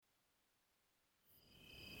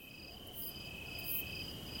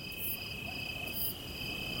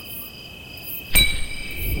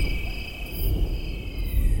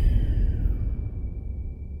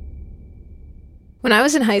When I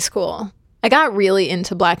was in high school, I got really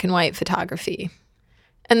into black and white photography.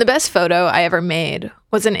 And the best photo I ever made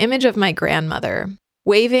was an image of my grandmother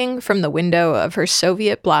waving from the window of her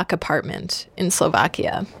Soviet bloc apartment in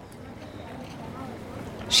Slovakia.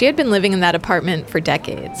 She had been living in that apartment for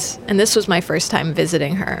decades, and this was my first time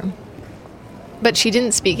visiting her. But she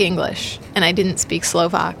didn't speak English, and I didn't speak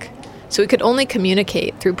Slovak, so we could only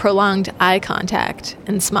communicate through prolonged eye contact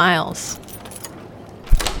and smiles.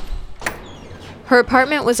 Her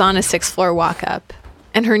apartment was on a 6th-floor walk-up,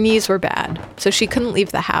 and her knees were bad, so she couldn't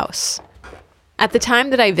leave the house. At the time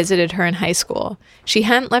that I visited her in high school, she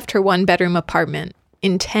hadn't left her one-bedroom apartment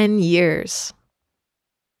in 10 years.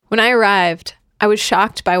 When I arrived, I was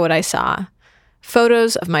shocked by what I saw.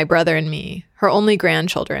 Photos of my brother and me, her only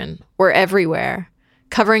grandchildren, were everywhere,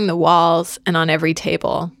 covering the walls and on every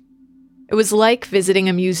table. It was like visiting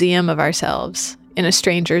a museum of ourselves in a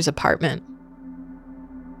stranger's apartment.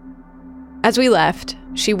 As we left,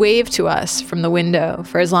 she waved to us from the window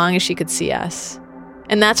for as long as she could see us.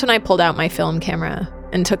 And that's when I pulled out my film camera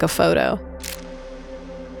and took a photo.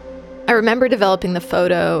 I remember developing the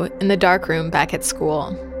photo in the darkroom back at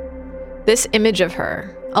school. This image of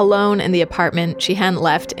her, alone in the apartment she hadn't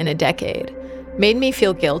left in a decade, made me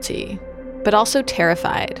feel guilty, but also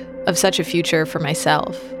terrified of such a future for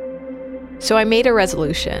myself. So I made a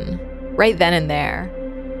resolution, right then and there,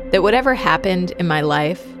 that whatever happened in my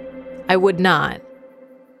life, I would not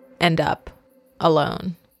end up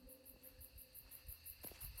alone.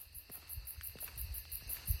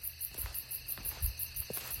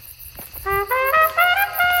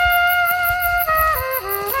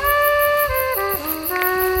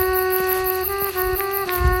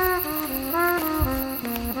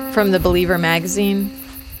 From The Believer magazine,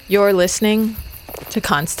 you're listening to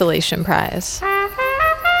Constellation Prize.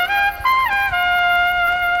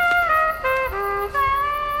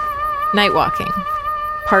 Nightwalking,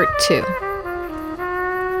 Part 2.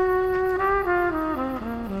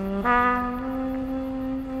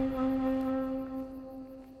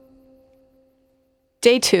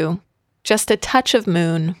 Day 2, just a touch of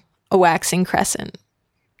moon, a waxing crescent.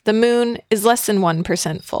 The moon is less than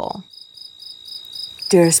 1% full.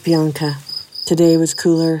 Dearest Bianca, today was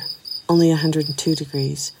cooler, only 102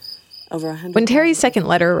 degrees. When Terry's second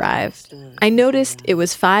letter arrived, I noticed it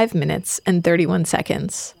was 5 minutes and 31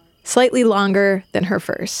 seconds, slightly longer than her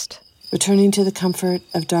first. Returning to the comfort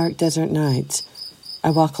of dark desert nights,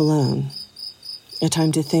 I walk alone. A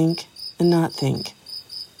time to think and not think,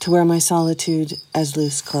 to wear my solitude as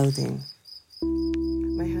loose clothing.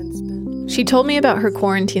 My husband... She told me about her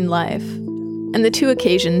quarantine life and the 2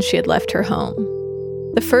 occasions she had left her home.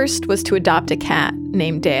 The first was to adopt a cat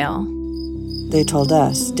named Dale. They told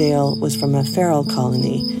us Dale was from a feral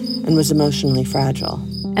colony and was emotionally fragile.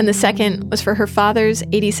 And the second was for her father's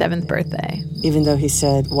 87th birthday. Even though he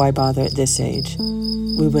said, why bother at this age?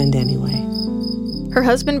 We went anyway. Her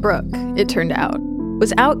husband, Brooke, it turned out,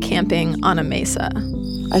 was out camping on a mesa.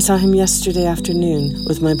 I saw him yesterday afternoon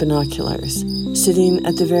with my binoculars, sitting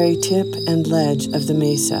at the very tip and ledge of the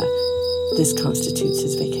mesa. This constitutes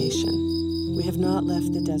his vacation. We have not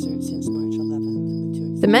left the desert since March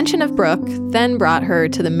 11th. The mention of Brooke then brought her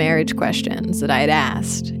to the marriage questions that I had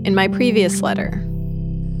asked in my previous letter.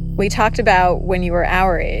 We talked about when you were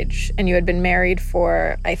our age, and you had been married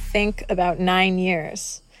for, I think, about 9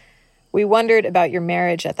 years. We wondered about your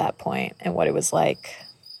marriage at that point and what it was like.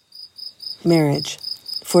 Marriage,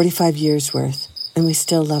 45 years worth, and we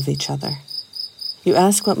still love each other. You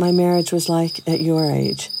ask what my marriage was like at your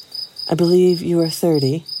age. I believe you were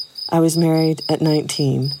 30. I was married at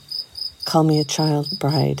 19. Call me a child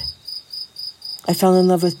bride. I fell in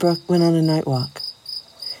love with Brooke when on a night walk.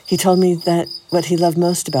 He told me that what he loved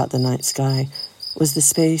most about the night sky was the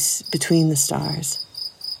space between the stars.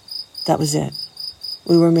 That was it.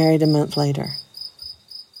 We were married a month later.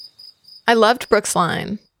 I loved Brooke's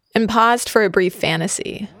line and paused for a brief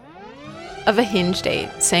fantasy of a Hinge date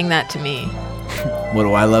saying that to me. What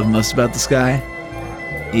do I love most about the sky?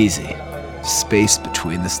 Easy. Space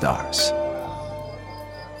between the stars.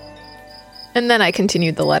 And then I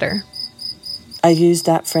continued the letter. I used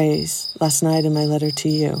that phrase last night in my letter to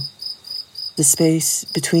you. The space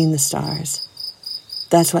between the stars.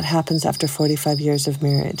 That's what happens after 45 years of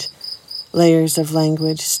marriage. Layers of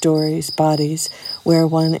language, stories, bodies, where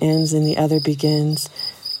one ends and the other begins.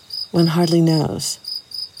 One hardly knows.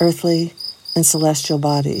 Earthly and celestial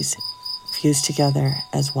bodies fused together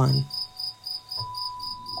as one.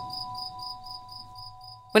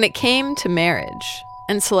 When it came to marriage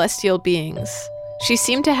and celestial beings, she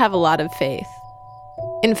seemed to have a lot of faith.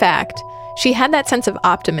 In fact, she had that sense of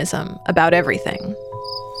optimism about everything.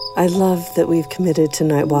 I love that we've committed to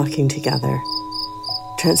night walking together.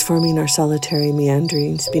 transforming our solitary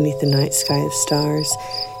meanderings beneath the night sky of stars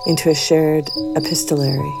into a shared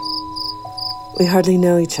epistolary. We hardly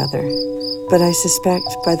know each other, but I suspect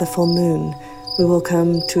by the full moon we will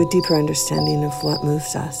come to a deeper understanding of what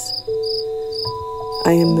moves us.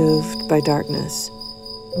 I am moved by darkness.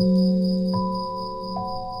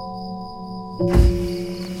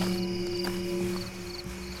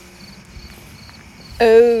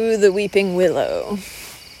 Oh, the weeping willow.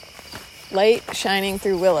 Light shining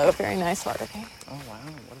through willow. Very nice water. Oh, wow.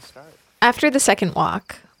 What a start. After the second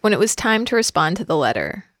walk, when it was time to respond to the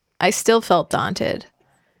letter, I still felt daunted.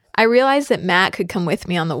 I realized that Matt could come with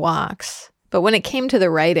me on the walks, but when it came to the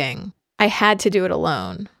writing, I had to do it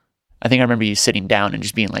alone. I think I remember you sitting down and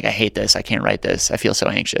just being like, I hate this. I can't write this. I feel so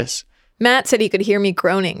anxious. Matt said he could hear me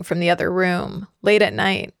groaning from the other room late at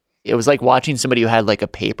night. It was like watching somebody who had like a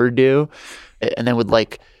paper due and then would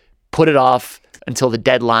like put it off until the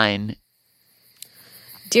deadline.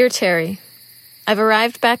 Dear Terry, I've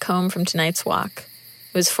arrived back home from tonight's walk.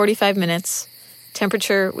 It was 45 minutes.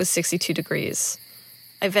 Temperature was 62 degrees.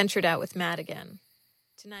 I ventured out with Matt again.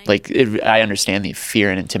 Tonight, I understand the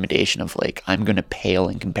fear and intimidation of like, I'm going to pale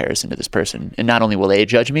in comparison to this person. And not only will they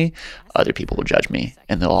judge me, other people will judge me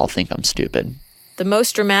and they'll all think I'm stupid. The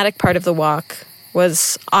most dramatic part of the walk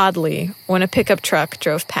was, oddly, when a pickup truck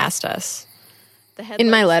drove past us. In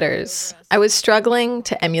my letters, I was struggling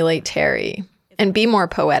to emulate Terry and be more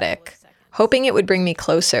poetic, hoping it would bring me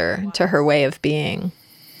closer to her way of being.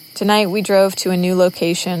 Tonight, we drove to a new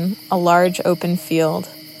location, a large open field.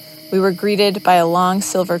 We were greeted by a long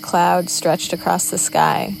silver cloud stretched across the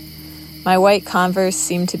sky. My white Converse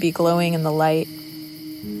seemed to be glowing in the light.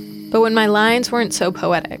 But when my lines weren't so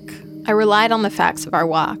poetic, I relied on the facts of our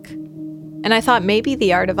walk. And I thought maybe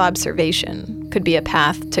the art of observation could be a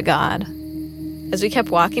path to God. As we kept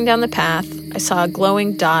walking down the path, I saw a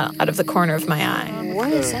glowing dot out of the corner of my eye.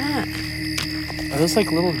 What is that? Are those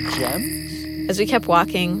like little gems? As we kept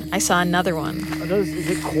walking, I saw another one. Is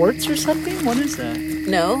it quartz or something? What is that?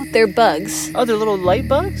 No, they're bugs. Oh, they're little light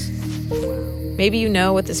bugs? Maybe you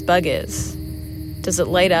know what this bug is. Does it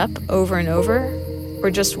light up over and over,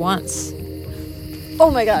 or just once?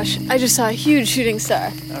 Oh my gosh, I just saw a huge shooting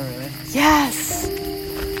star. Oh, really? Yes!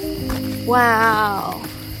 Wow.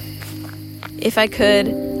 If I could,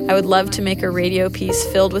 I would love to make a radio piece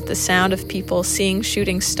filled with the sound of people seeing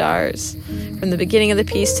shooting stars. From the beginning of the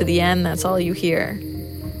piece to the end, that's all you hear.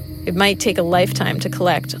 It might take a lifetime to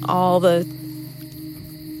collect all the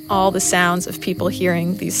sounds of people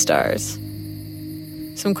hearing these stars.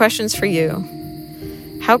 Some questions for you.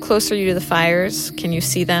 How close are you to the fires? Can you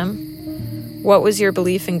see them? What was your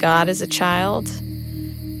belief in God as a child?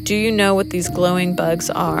 Do you know what these glowing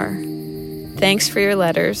bugs are? Thanks for your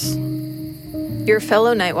letters. Your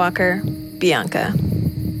fellow Nightwalker, Bianca.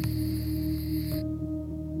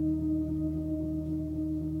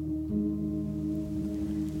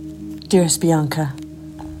 Dearest Bianca,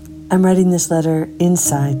 I'm writing this letter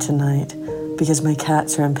inside tonight because my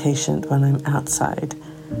cats are impatient when I'm outside.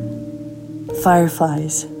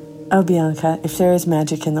 Fireflies. Oh, Bianca, if there is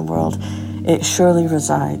magic in the world, it surely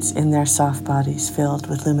resides in their soft bodies filled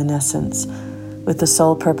with luminescence, with the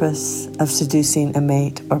sole purpose of seducing a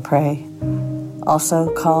mate or prey.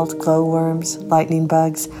 Also called glowworms, lightning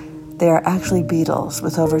bugs, they are actually beetles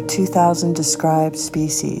with over 2,000 described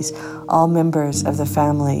species, all members of the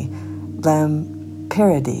family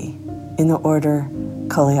Lampyridae in the order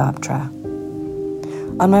Coleoptera.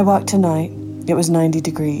 On my walk tonight, it was 90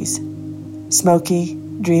 degrees. Smoky,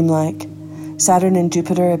 dreamlike, Saturn and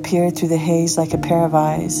Jupiter appeared through the haze like a pair of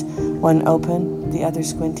eyes, one open, the other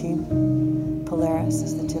squinting. Polaris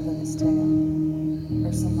is the tip of his tail.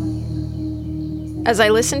 Ursa Minor. As I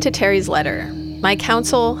listened to Terry's letter, my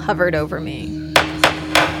counsel hovered over me.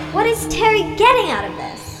 What is Terry getting out of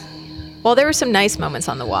this? While there were some nice moments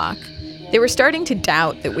on the walk, they were starting to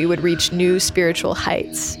doubt that we would reach new spiritual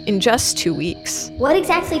heights in just 2 weeks. What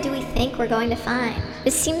exactly do we think we're going to find?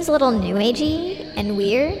 This seems a little new agey and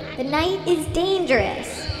weird. The night is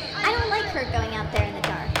dangerous. I don't like her going out there in the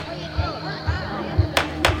dark.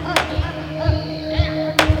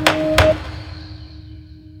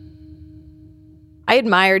 I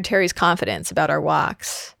admired Terry's confidence about our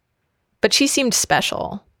walks, but she seemed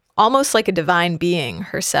special, almost like a divine being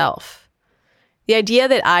herself. The idea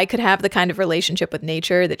that I could have the kind of relationship with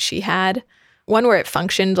nature that she had, one where it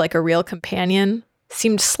functioned like a real companion,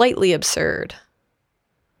 seemed slightly absurd.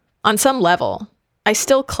 On some level, I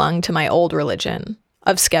still clung to my old religion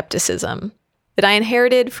of skepticism that I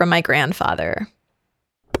inherited from my grandfather.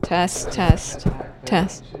 Test, test,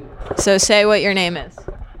 test. So say what your name is.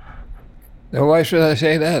 Now, why should I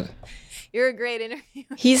say that? You're a great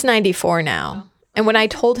interviewer. He's 94 now, And when I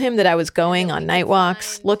told him that I was going on night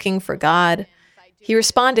walks, looking for God, he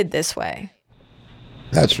responded this way.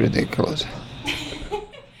 That's ridiculous.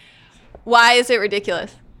 Why is it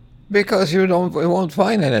ridiculous? Because you won't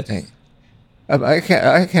find anything. I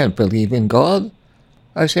can't believe in God.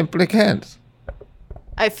 I simply can't.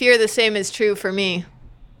 I fear the same is true for me.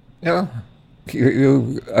 Yeah.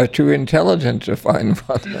 You are too intelligent to find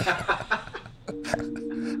one.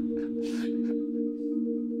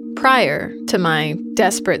 Prior to my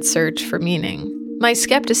desperate search for meaning, my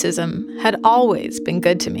skepticism had always been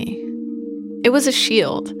good to me. It was a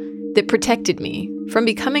shield that protected me from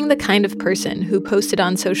becoming the kind of person who posted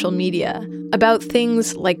on social media about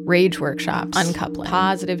things like rage workshops, uncoupling,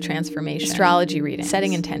 positive transformation, astrology reading,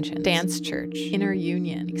 setting intention, dance church, inner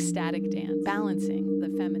union, ecstatic dance, balancing the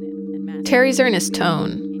feminine and masculine. Terry's earnest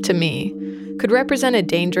tone, to me, could represent a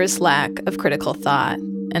dangerous lack of critical thought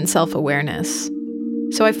and self-awareness.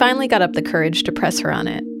 So I finally got up the courage to press her on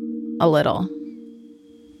it, a little.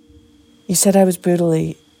 You said I was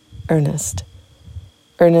brutally earnest.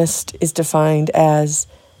 Earnest is defined as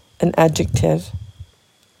an adjective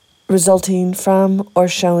resulting from or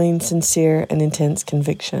showing sincere and intense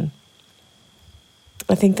conviction.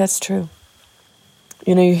 I think that's true.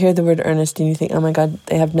 You know, you hear the word earnest and you think, oh my God,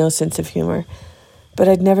 they have no sense of humor. But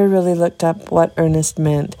I'd never really looked up what earnest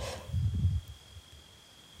meant.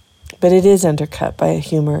 But it is undercut by a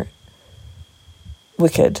humor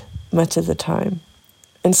wicked much of the time,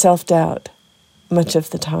 and self-doubt much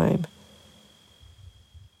of the time.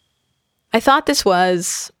 I thought this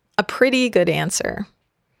was a pretty good answer.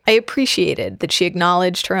 I appreciated that she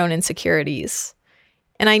acknowledged her own insecurities.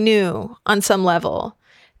 And I knew, on some level,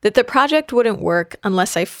 that the project wouldn't work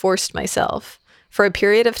unless I forced myself, for a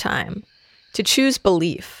period of time, to choose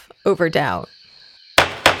belief over doubt.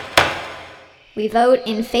 We vote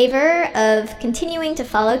in favor of continuing to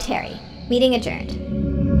follow Terry. Meeting adjourned.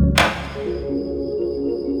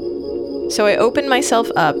 So I opened myself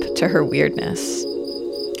up to her weirdness.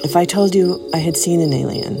 If I told you I had seen an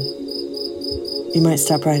alien, you might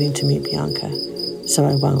stop writing to me, Bianca, so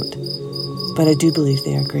I won't. But I do believe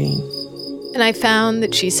they are green. And I found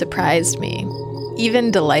that she surprised me, even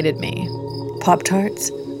delighted me. Pop-Tarts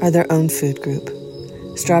are their own food group.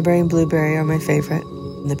 Strawberry and blueberry are my favorite,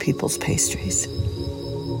 and the people's pastries.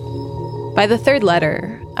 By the third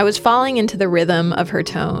letter, I was falling into the rhythm of her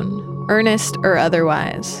tone, earnest or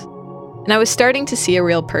otherwise. And I was starting to see a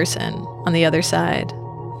real person on the other side.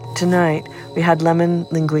 Tonight, we had lemon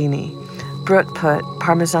linguine. Brooke put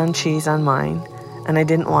Parmesan cheese on mine, and I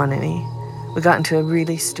didn't want any. We got into a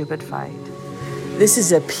really stupid fight. This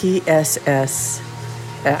is a PSSS.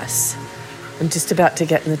 I'm just about to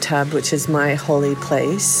get in the tub, which is my holy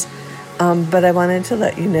place. But I wanted to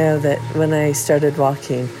let you know that when I started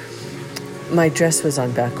walking, my dress was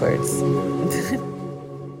on backwards.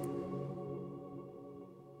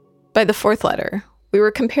 By the fourth letter, we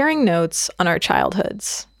were comparing notes on our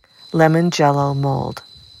childhoods. Lemon Jello mold.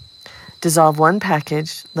 Dissolve 1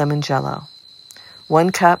 package lemon Jello.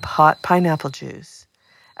 1 cup hot pineapple juice.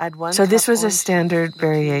 Add 1 So this was a standard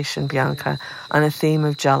variation, Bianca, on a theme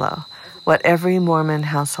of Jello. What every Mormon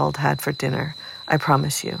household had for dinner, I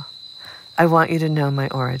promise you. I want you to know my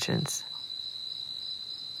origins.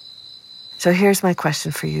 So here's my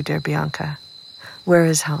question for you, dear Bianca. Where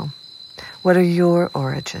is home? What are your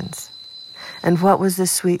origins? And what was the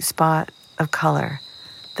sweet spot of color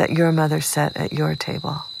that your mother set at your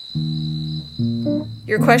table?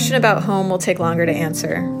 Your question about home will take longer to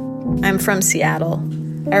answer. I'm from Seattle.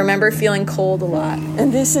 I remember feeling cold a lot.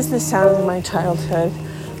 And this is the sound of my childhood,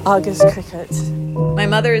 August crickets. My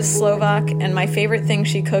mother is Slovak, and my favorite thing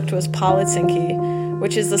she cooked was palacinki,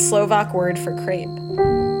 which is the Slovak word for crepe.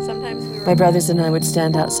 My brothers and I would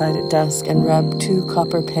stand outside at dusk and rub 2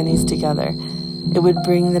 copper pennies together. It would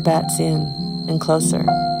bring the bats in and closer,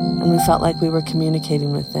 and we felt like we were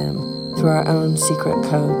communicating with them through our own secret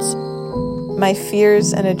codes. My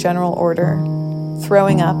fears in a general order: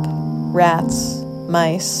 throwing up, rats,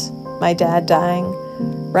 mice, my dad dying,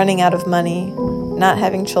 running out of money, not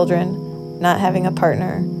having children, not having a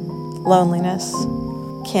partner, loneliness,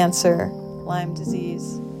 cancer, Lyme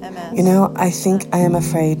disease, MS. You know, I think I am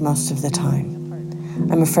afraid most of the time.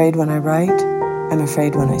 I'm afraid when I write. I'm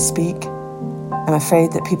afraid when I speak. I'm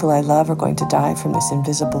afraid that people I love are going to die from this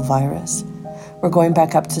invisible virus. We're going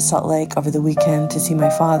back up to Salt Lake over the weekend to see my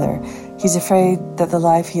father. He's afraid that the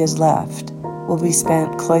life he has left will be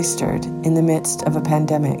spent cloistered in the midst of a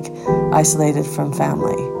pandemic, isolated from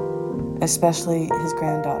family, especially his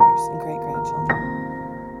granddaughters and great-grandchildren.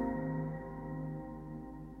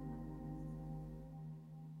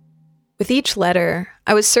 With each letter,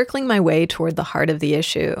 I was circling my way toward the heart of the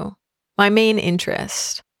issue. my main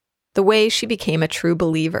interest, the way she became a true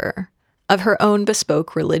believer of her own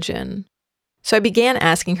bespoke religion. So I began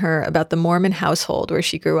asking her about the Mormon household where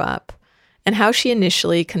she grew up and how she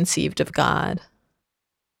initially conceived of God.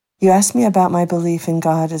 You asked me about my belief in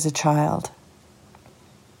God as a child.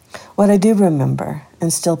 What I do remember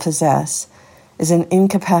and still possess is an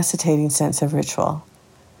incapacitating sense of ritual.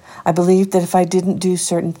 I believed that if I didn't do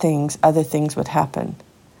certain things, other things would happen.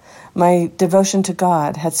 My devotion to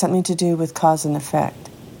God had something to do with cause and effect.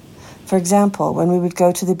 For example, when we would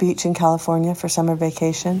go to the beach in California for summer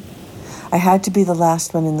vacation, I had to be the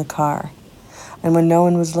last one in the car. And when no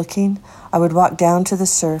one was looking, I would walk down to the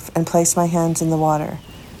surf and place my hands in the water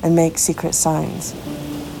and make secret signs.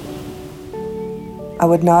 I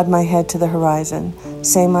would nod my head to the horizon,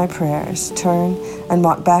 say my prayers, turn, and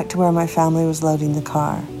walk back to where my family was loading the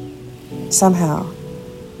car. Somehow,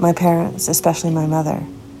 my parents, especially my mother,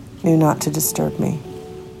 knew not to disturb me.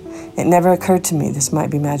 It never occurred to me this might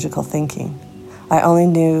be magical thinking. I only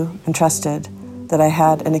knew and trusted that I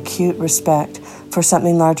had an acute respect for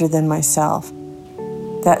something larger than myself.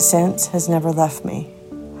 That sense has never left me,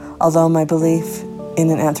 although my belief in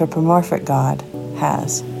an anthropomorphic God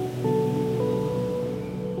has.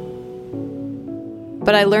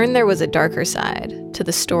 But I learned there was a darker side to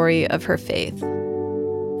the story of her faith.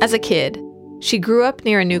 As a kid, she grew up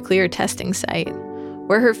near a nuclear testing site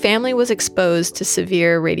where her family was exposed to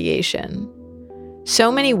severe radiation.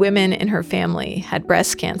 So many women in her family had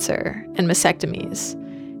breast cancer and mastectomies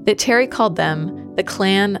that Terry called them the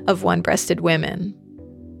clan of one-breasted women.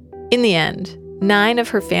 In the end, 9 of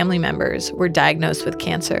her family members were diagnosed with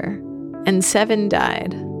cancer, and 7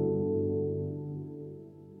 died.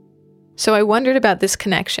 So I wondered about this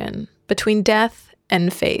connection between death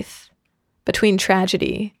and faith, between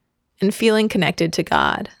tragedy and feeling connected to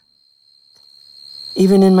God.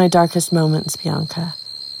 Even in my darkest moments, Bianca,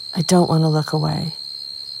 I don't want to look away.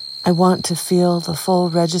 I want to feel the full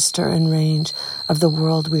register and range of the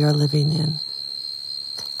world we are living in.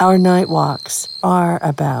 Our night walks are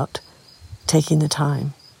about taking the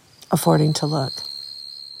time, affording to look.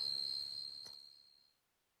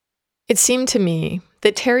 It seemed to me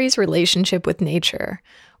that Terry's relationship with nature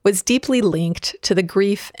was deeply linked to the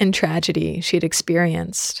grief and tragedy she'd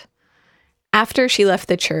experienced. After she left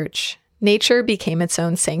the church, nature became its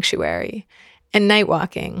own sanctuary, and night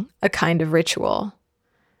walking a kind of ritual.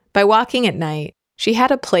 By walking at night, she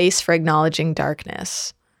had a place for acknowledging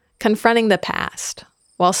darkness, confronting the past,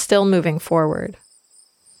 while still moving forward.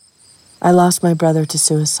 I lost my brother to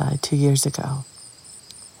suicide 2 years ago.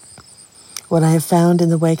 What I have found in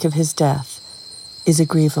the wake of his death is a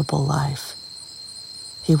grievable life.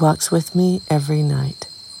 He walks with me every night.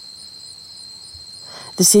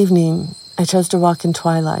 This evening, I chose to walk in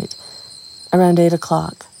twilight, around 8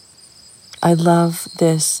 o'clock. I love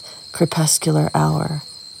this crepuscular hour.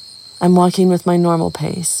 I'm walking with my normal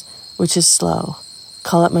pace, which is slow.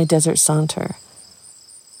 Call it my desert saunter.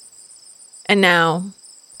 And now,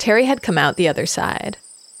 Terry had come out the other side.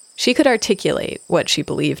 She could articulate what she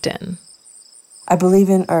believed in. I believe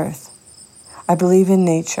in earth. I believe in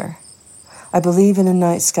nature. I believe in a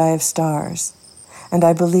night sky of stars. And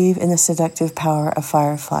I believe in the seductive power of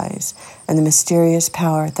fireflies and the mysterious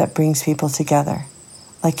power that brings people together,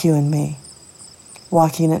 like you and me.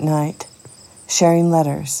 Walking at night, sharing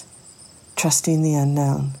letters, trusting the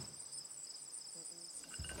unknown.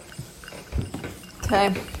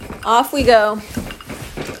 Okay, off we go.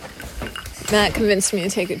 Matt convinced me to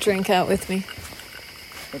take a drink out with me.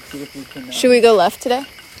 Let's see if we can... Should we go left today?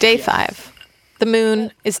 Day 5. The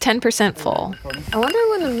moon is 10% full. I wonder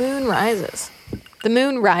when the moon rises. The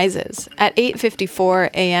moon rises at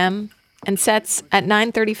 8:54 a.m. and sets at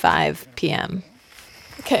 9:35 p.m.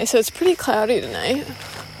 Okay, so it's pretty cloudy tonight.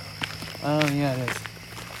 Oh, yeah, it is.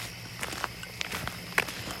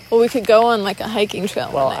 Well, we could go on like a hiking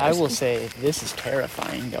trail. Well, I will say this is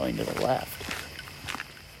terrifying going to the left.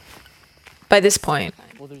 By this point,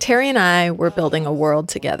 Terry and I were building a world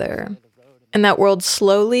together, and that world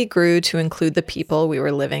slowly grew to include the people we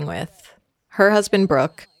were living with, her husband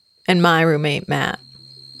Brooke, and my roommate Matt.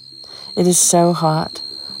 It is so hot.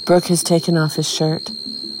 Brooke has taken off his shirt.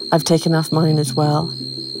 I've taken off mine as well.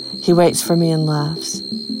 He waits for me and laughs.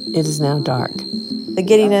 It is now dark. The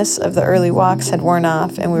giddiness of the early walks had worn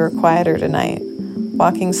off, and we were quieter tonight,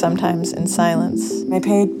 walking sometimes in silence. I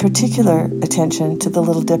paid particular attention to the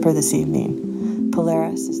Little Dipper this evening.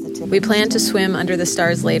 Polaris is the tip. We planned to swim under the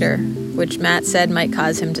stars later, which Matt said might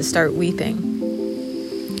cause him to start weeping.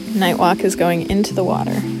 Nightwalk is going into the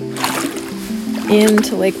water,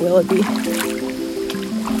 into Lake Willoughby.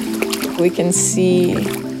 We can see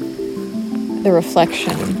the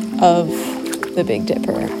reflection of the Big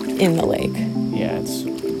Dipper in the lake. Yeah, it's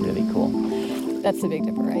really cool. That's the Big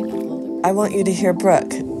Dipper, right? I want you to hear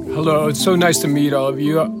Brooke. Hello, it's so nice to meet all of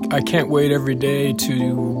you. I can't wait every day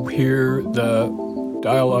to hear the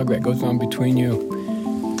dialogue that goes on between you.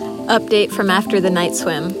 Update from after the night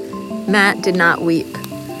swim. Matt did not weep.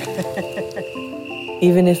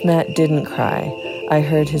 Even if Matt didn't cry, I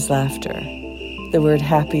heard his laughter. The word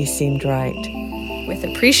happy seemed right. With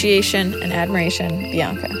appreciation and admiration,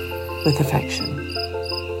 Bianca. With affection.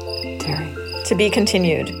 Terry. To be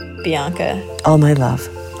continued, Bianca. All my love.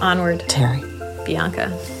 Onward, Terry.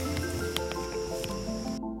 Bianca.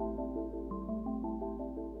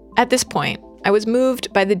 At this point, I was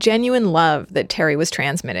moved by the genuine love that Terry was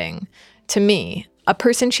transmitting to me, a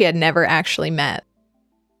person she had never actually met.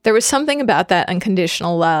 There was something about that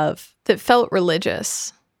unconditional love that felt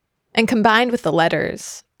religious. And combined with the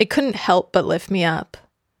letters, it couldn't help but lift me up.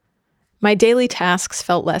 My daily tasks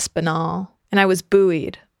felt less banal, and I was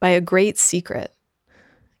buoyed by a great secret.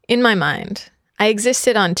 In my mind, I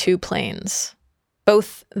existed on two planes,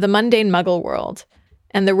 both the mundane Muggle world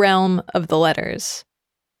and the realm of the letters.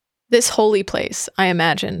 This holy place, I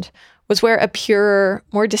imagined, was where a purer,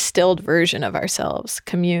 more distilled version of ourselves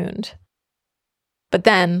communed. But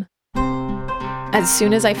then, as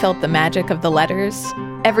soon as I felt the magic of the letters,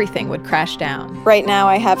 everything would crash down. Right now,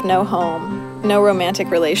 I have no home, no romantic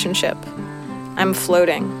relationship. I'm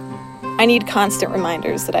floating. I need constant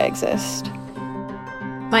reminders that I exist.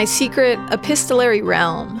 My secret epistolary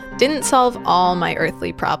realm didn't solve all my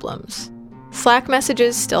earthly problems. Slack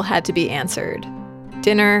messages still had to be answered.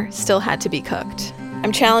 Dinner still had to be cooked.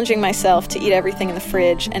 I'm challenging myself to eat everything in the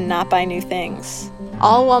fridge and not buy new things.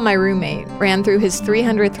 All while my roommate ran through his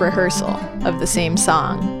 300th rehearsal of the same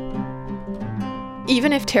song.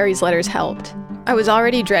 Even if Terry's letters helped, I was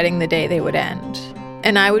already dreading the day they would end,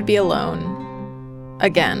 and I would be alone.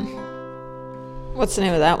 Again. What's the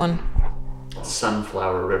name of that one?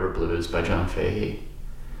 Sunflower River Blues by John Fahey.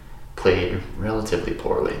 Played relatively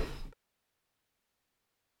poorly.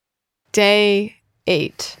 Day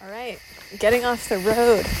 8. All right, getting off the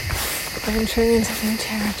road. Entering into new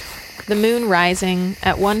territory. The moon rising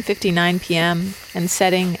at 1:59 p.m. and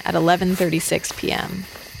setting at 11:36 p.m.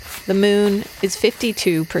 The moon is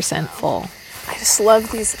 52% full. I just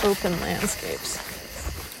love these open landscapes.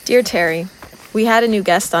 Dear Terry, we had a new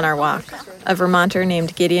guest on our walk, a Vermonter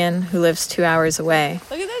named Gideon who lives 2 hours away.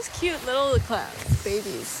 Look at those cute little clouds,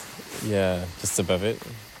 babies. Yeah, just above it.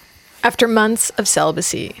 After months of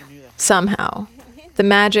celibacy, somehow, the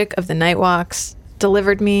magic of the night walks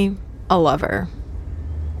delivered me a lover.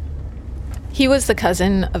 He was the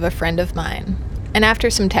cousin of a friend of mine, and after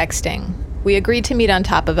some texting, we agreed to meet on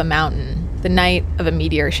top of a mountain the night of a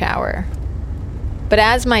meteor shower. But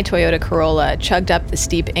as my Toyota Corolla chugged up the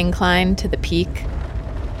steep incline to the peak,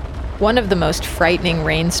 one of the most frightening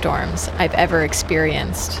rainstorms I've ever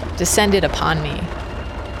experienced descended upon me.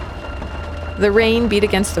 The rain beat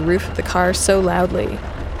against the roof of the car so loudly,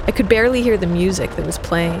 I could barely hear the music that was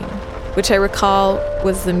playing, which I recall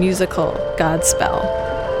was the musical Godspell.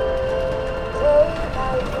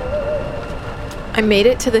 I made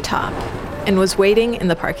it to the top and was waiting in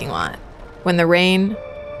the parking lot when the rain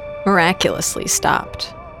miraculously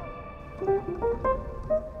stopped.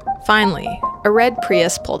 Finally, a red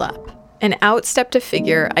Prius pulled up, and out stepped a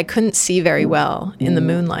figure I couldn't see very well in the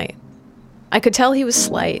moonlight. I could tell he was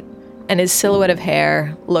slight, and his silhouette of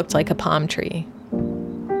hair looked like a palm tree.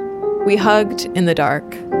 We hugged in the dark,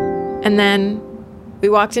 and then we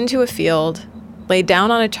walked into a field, laid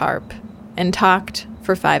down on a tarp, and talked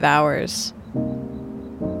for 5 hours.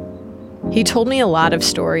 He told me a lot of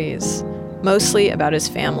stories, mostly about his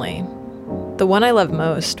family. The one I loved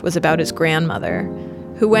most was about his grandmother,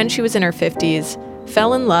 who when she was in her 50s,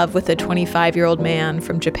 fell in love with a 25-year-old man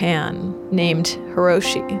from Japan named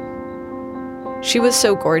Hiroshi. She was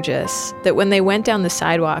so gorgeous that when they went down the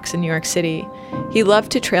sidewalks in New York City, he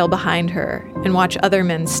loved to trail behind her and watch other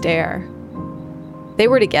men stare. They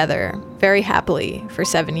were together, very happily, for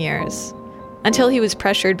 7 years, until he was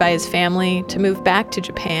pressured by his family to move back to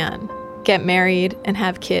Japan, get married, and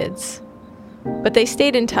have kids. But they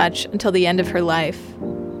stayed in touch until the end of her life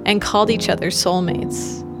and called each other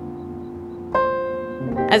soulmates.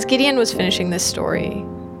 As Gideon was finishing this story,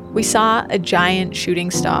 we saw a giant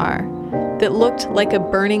shooting star that looked like a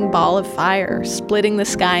burning ball of fire splitting the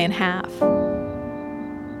sky in half.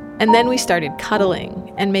 And then we started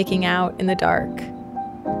cuddling and making out in the dark.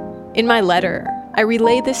 In my letter, I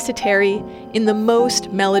relayed this to Terry in the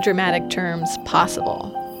most melodramatic terms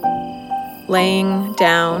possible. Laying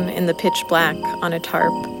down in the pitch black on a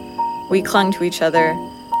tarp, we clung to each other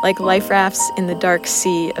like life rafts in the dark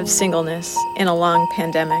sea of singleness in a long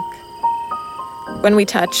pandemic. When we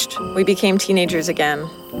touched, we became teenagers again.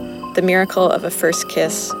 The miracle of a first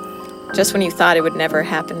kiss, just when you thought it would never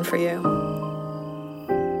happen for you.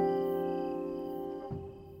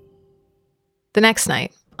 The next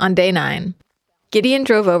night, on day 9, Gideon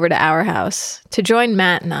drove over to our house to join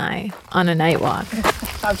Matt and I on a night walk.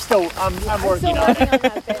 I'm working on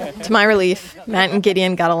it. To my relief, Matt and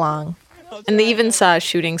Gideon got along, and they even saw a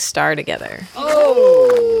shooting star together.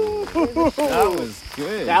 Oh! That was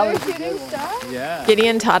good. That was a good one. Yeah.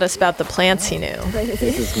 Gideon taught us about the plants he knew. This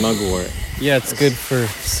is mugwort. Yeah, it's good for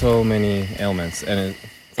so many ailments. And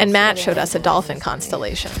Matt showed us a dolphin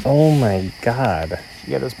constellation. Oh my God.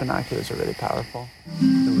 Yeah, those binoculars are really powerful.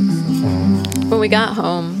 When we got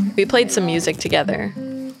home, we played some music together.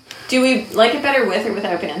 Do we like it better with or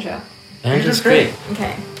without banjo? Banjo's great.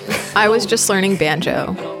 Okay. I was just learning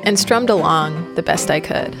banjo and strummed along the best I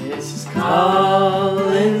could. It's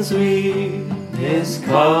calling sweet, it's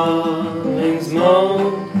calling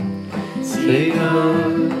small.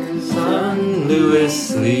 Because Son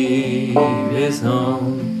Louis leave his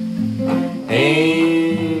home.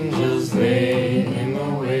 Angels lay him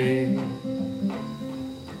away.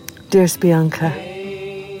 Dearest Bianca,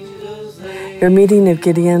 your meeting of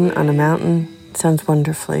Gideon on a mountain sounds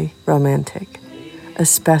wonderfully romantic,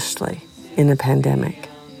 especially in a pandemic.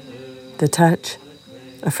 The touch,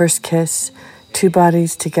 a first kiss, 2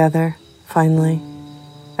 bodies together, finally.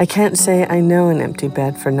 I can't say I know an empty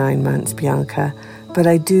bed for 9 months, Bianca, but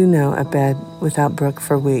I do know a bed without Brooke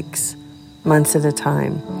for weeks, months at a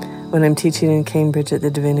time, when I'm teaching in Cambridge at the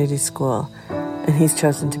Divinity School, and he's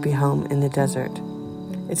chosen to be home in the desert.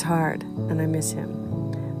 It's hard, and I miss him,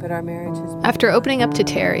 but our marriage has... After opening up to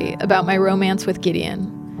Terry about my romance with Gideon,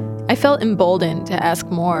 I felt emboldened to ask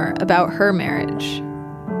more about her marriage.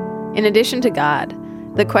 In addition to God,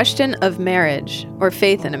 the question of marriage, or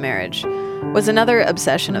faith in a marriage, was another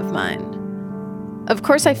obsession of mine. Of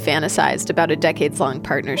course, I fantasized about a decades-long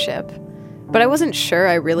partnership, but I wasn't sure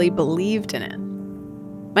I really believed in it.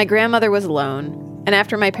 My grandmother was alone, and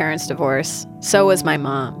after my parents' divorce, so was my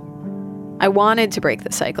mom. I wanted to break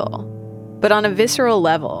the cycle, but on a visceral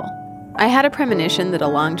level, I had a premonition that a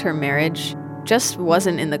long-term marriage just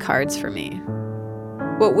wasn't in the cards for me.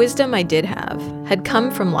 What wisdom I did have had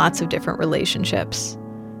come from lots of different relationships.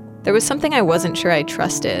 There was something I wasn't sure I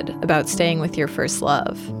trusted about staying with your first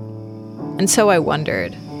love. And so I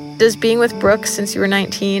wondered, does being with Brooke since you were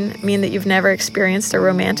 19 mean that you've never experienced a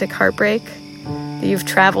romantic heartbreak? That you've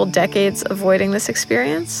traveled decades avoiding this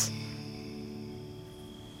experience?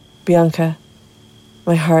 Bianca,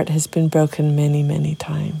 my heart has been broken many, many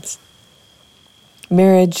times.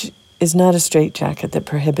 Marriage is not a straitjacket that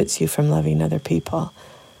prohibits you from loving other people.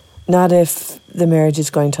 Not if the marriage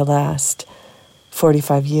is going to last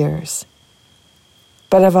 45 years.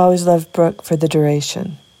 But I've always loved Brooke for the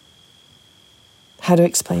duration. How to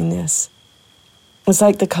explain this? It's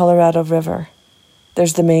like the Colorado River.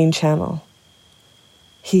 There's the main channel.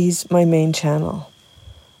 He's my main channel.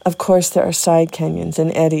 Of course, there are side canyons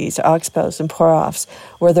and eddies, oxbows and pour-offs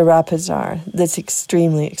where the rapids are. That's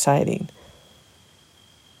extremely exciting.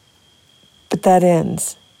 But that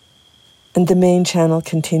ends, and the main channel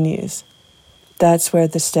continues. That's where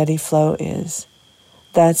the steady flow is.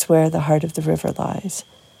 That's where the heart of the river lies.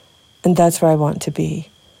 And that's where I want to be,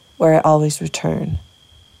 where I always return,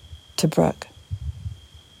 to Brooke.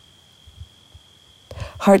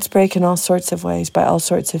 Hearts break in all sorts of ways, by all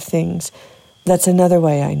sorts of things. That's another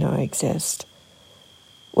way I know I exist.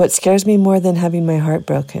 What scares me more than having my heart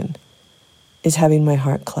broken is having my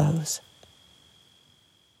heart close.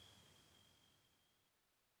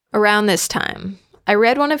 Around this time, I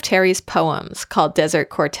read one of Terry's poems called Desert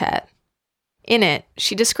Quartet. In it,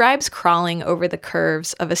 she describes crawling over the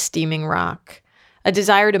curves of a steaming rock, a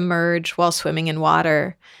desire to merge while swimming in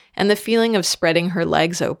water, and the feeling of spreading her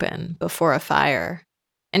legs open before a fire.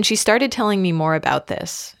 And she started telling me more about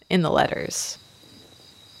this in the letters.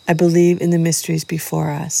 I believe in the mysteries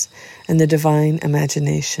before us and the divine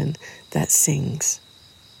imagination that sings.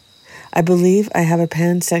 I believe I have a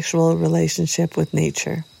pansexual relationship with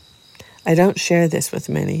nature. I don't share this with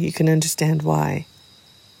many. You can understand why.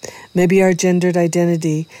 Maybe our gendered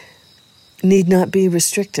identity need not be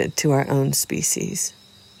restricted to our own species.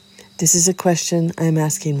 This is a question I am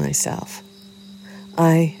asking myself.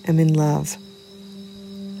 I am in love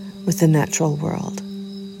with the natural world.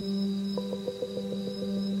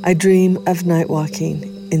 I dream of night walking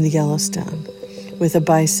in the Yellowstone with a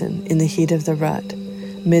bison in the heat of the rut,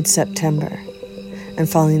 mid-September, and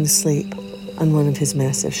falling asleep on one of his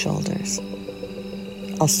massive shoulders.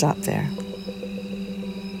 I'll stop there.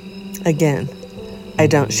 Again, I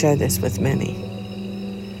don't share this with many.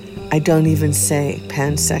 I don't even say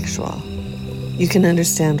pansexual. you can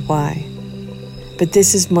understand why. But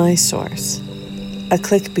this is my source. A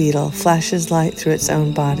click beetle flashes light through its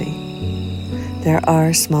own body. There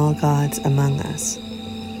are small gods among us.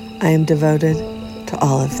 I am devoted to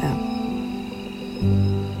all of them.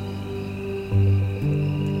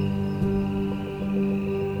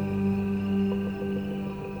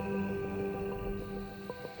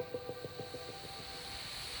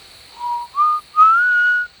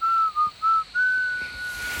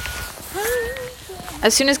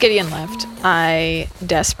 As soon as Gideon left, I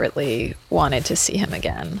desperately wanted to see him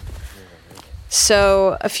again.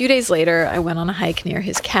 So a few days later, I went on a hike near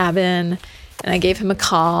his cabin, and I gave him a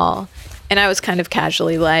call, and I was kind of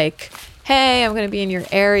casually like, hey, I'm going to be in your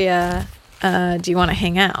area. Do you want to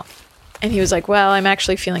hang out? And he was like, well, I'm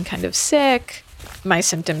actually feeling kind of sick. My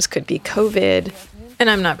symptoms could be COVID, and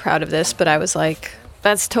I'm not proud of this, but I was like,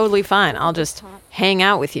 that's totally fine. I'll just hang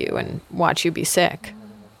out with you and watch you be sick.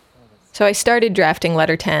 So I started drafting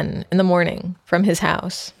letter 10 in the morning from his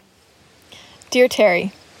house. Dear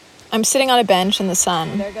Terry, I'm sitting on a bench in the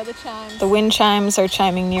sun. There go the chimes. The wind chimes are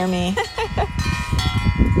chiming near me.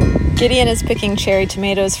 Gideon is picking cherry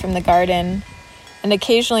tomatoes from the garden and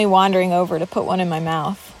occasionally wandering over to put one in my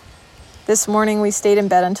mouth. This morning we stayed in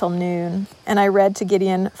bed until noon, and I read to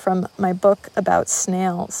Gideon from my book about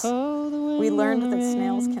snails. We learned that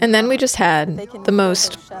snails can... And then we just had the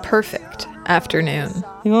most perfect afternoon.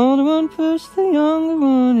 The older one pushed the younger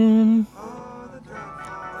one in.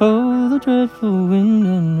 Oh, the dreadful wind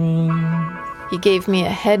and rain. He gave me a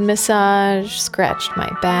head massage, scratched my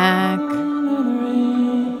back.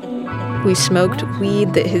 We smoked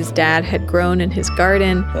weed that his dad had grown in his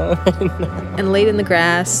garden and laid in the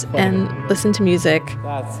grass and listened to music.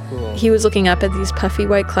 That's cool. He was looking up at these puffy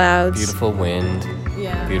white clouds. Beautiful wind,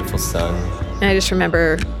 beautiful sun. And I just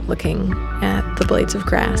remember looking at the blades of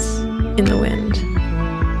grass in the wind.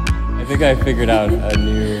 I think I figured out a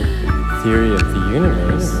new theory of the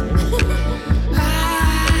universe.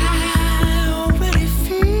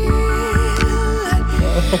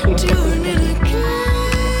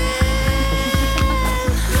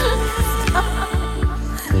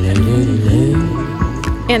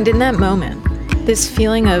 And in that moment, this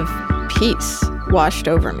feeling of peace washed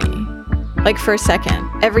over me. Like for a second,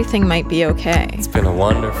 everything might be okay. It's been a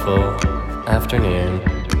wonderful afternoon.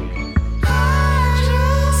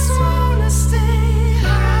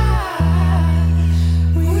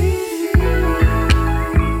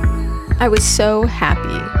 I was so happy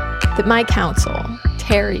that my counsel,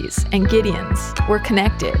 Terry's and Gideon's, were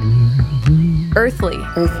connected. Earthly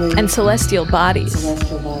and celestial bodies.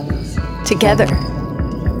 Together.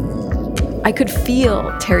 I could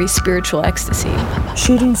feel Terry's spiritual ecstasy.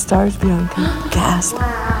 Shooting stars, Bianca. Gasp.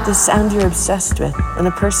 The sound you're obsessed with when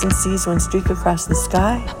a person sees one streak across the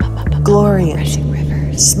sky. Glory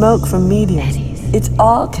and smoke from meteors. It's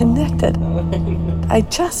all connected. I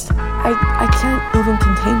can't even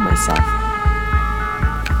contain myself.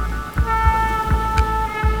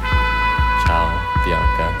 Ciao,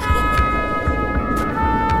 Bianca.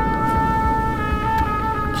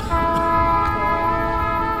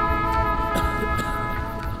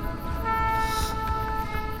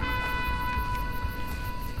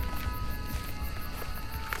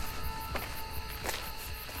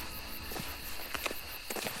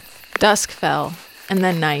 Dusk fell, and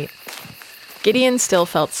then night. Gideon still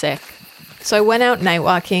felt sick, so I went out night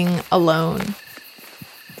walking alone.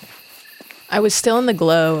 I was still in the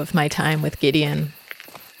glow of my time with Gideon,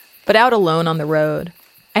 but out alone on the road,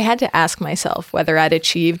 I had to ask myself whether I'd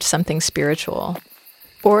achieved something spiritual,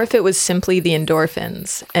 or if it was simply the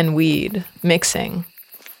endorphins and weed mixing.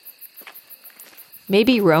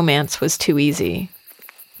 Maybe romance was too easy,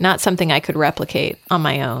 not something I could replicate on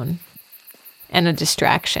my own, and a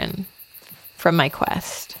distraction from my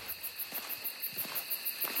quest.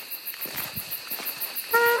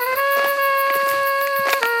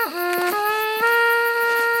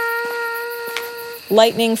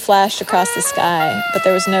 Lightning flashed across the sky, but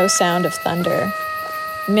there was no sound of thunder.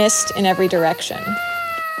 Mist in every direction.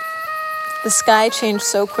 The sky changed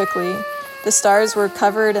so quickly. The stars were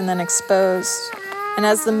covered and then exposed. And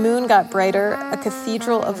as the moon got brighter, a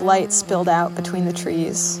cathedral of light spilled out between the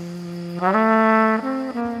trees.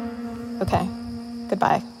 Okay,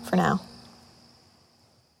 goodbye for now.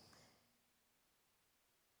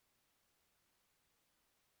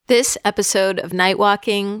 This episode of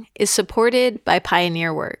Nightwalking is supported by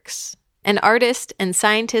Pioneer Works, an artist and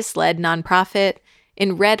scientist-led nonprofit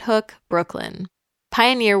in Red Hook, Brooklyn.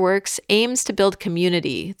 Pioneer Works aims to build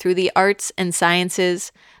community through the arts and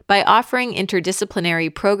sciences by offering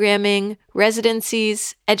interdisciplinary programming,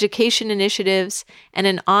 residencies, education initiatives, and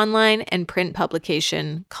an online and print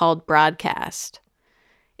publication called Broadcast.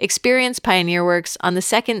 Experience Pioneer Works on the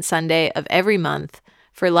second Sunday of every month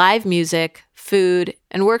for live music, food,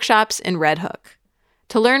 and workshops in Red Hook.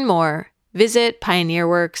 To learn more, visit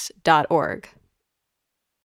pioneerworks.org.